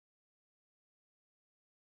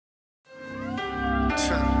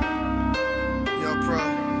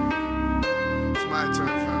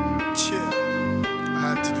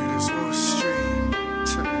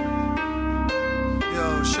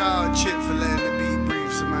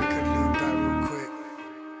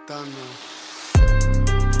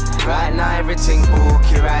everything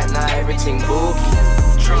Bookey. Right now, everything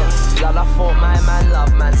Bookey. Trust. Lord, I thought my man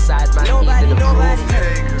love man side, man, he didn't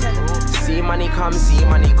prove. See money come, see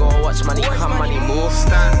money go, watch money come, money move.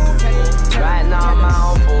 Right now, I'm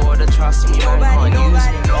out of order, trust me, man, can't use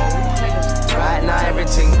me, no. Right now,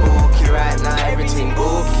 everything Bookey. Right now, everything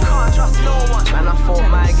Bookey. Can't trust no one. Man, I thought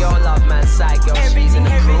my girl love man side, girl, she's in the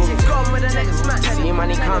proof. See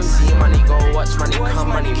money come, see money go, watch money come,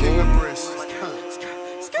 money move.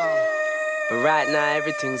 But right now,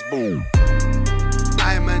 everything's boom.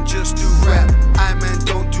 I man just do rap, I man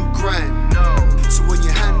don't do grime. No. So when you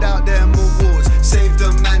hand out them awards, save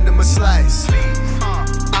the man them a slice.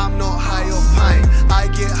 I'm not high off pine, I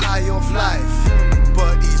get high off life.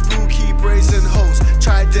 But these Bookey brazen hoes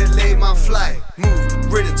try to delay my flight.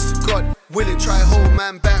 Move, riddance, God willing, try hold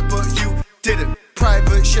man back, but you didn't.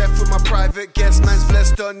 Private chef with my private guest, man's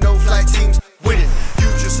blessed on no flight teams winning.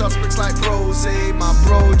 Use your suspects like Rose, my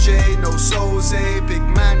bro J, no Soze, big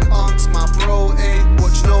man unks, my bro A.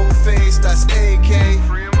 Watch no face, that's AK.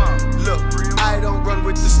 Look, I don't run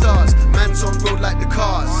with the stars, man's on road like the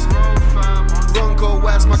cars. Run go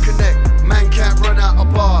as my connect, man can't run out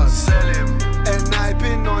of bars. And I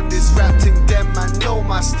been on this rap thing, them man know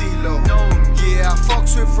my stilo. Yeah, I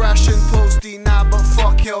fucks with Rash and Posty now, but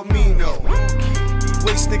fuck El Mino.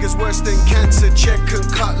 Waste niggas worse than cancer, check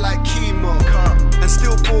and cut like chemo. And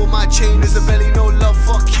still pull my chain is a belly, no love,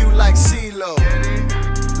 fuck you like CeeLo.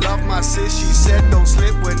 Love my sis, she said don't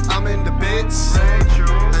slip when I'm in the bits.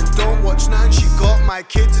 And don't watch none, she got my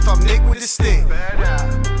kids if I'm nick with the stick.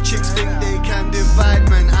 Chicks think they can divide,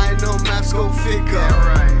 man, I know maths go figure.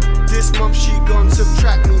 This month she gon'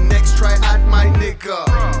 subtract me, next try add my nigga.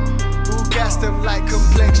 Who gas them like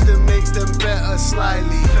complexion makes them better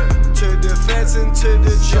slyly. To the feds and to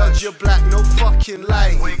the judge, you're black, no fucking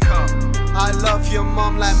lie. I love your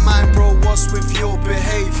mom like mine, bro, what's with your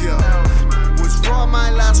behavior? Was raw my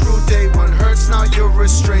last real day, one hurts, now you're a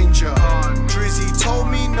stranger. Drizzy told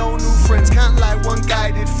me no new friends, can't lie, one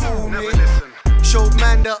guy did fool me. Showed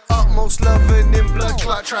man the utmost loving in blood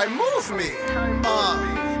clot, try move me.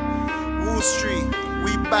 Wall Street,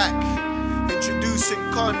 we back, introducing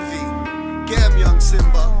Convi. Get him, young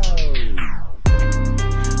Simba.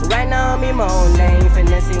 Right now I'm in my own lane,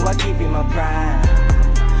 finessing while keeping my pride.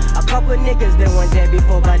 A couple niggas they weren't there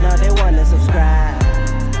before, but now they wanna subscribe.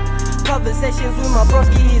 Conversations with my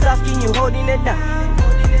broski, he's asking you holding it down.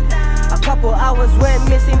 A couple hours went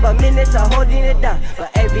missing, but minutes are holding it down.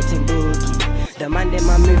 But everything Bookey. The man them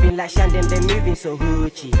are moving like Shandem, they moving so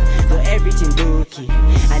Gucci. So everything Bookey.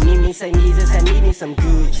 I need me some Yeezys, I need me some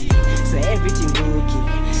Gucci. So everything Bookey.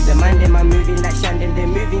 The man them are moving like Shandem, they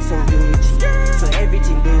moving so Gucci. So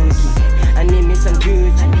everything Bookey. I need me some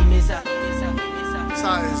Gucci. I need me some. That's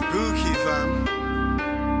how it's Bookey, fam.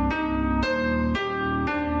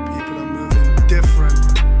 People are moving different.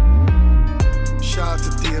 Shout out to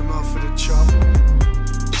DML for the chop.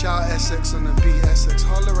 Shout out Essex on the beat, Essex,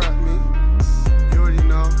 holler at me. You already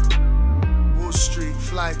know. Wall Street,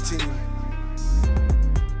 flight team.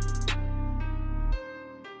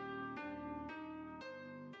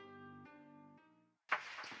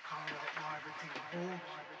 Can't write my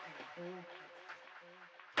everything.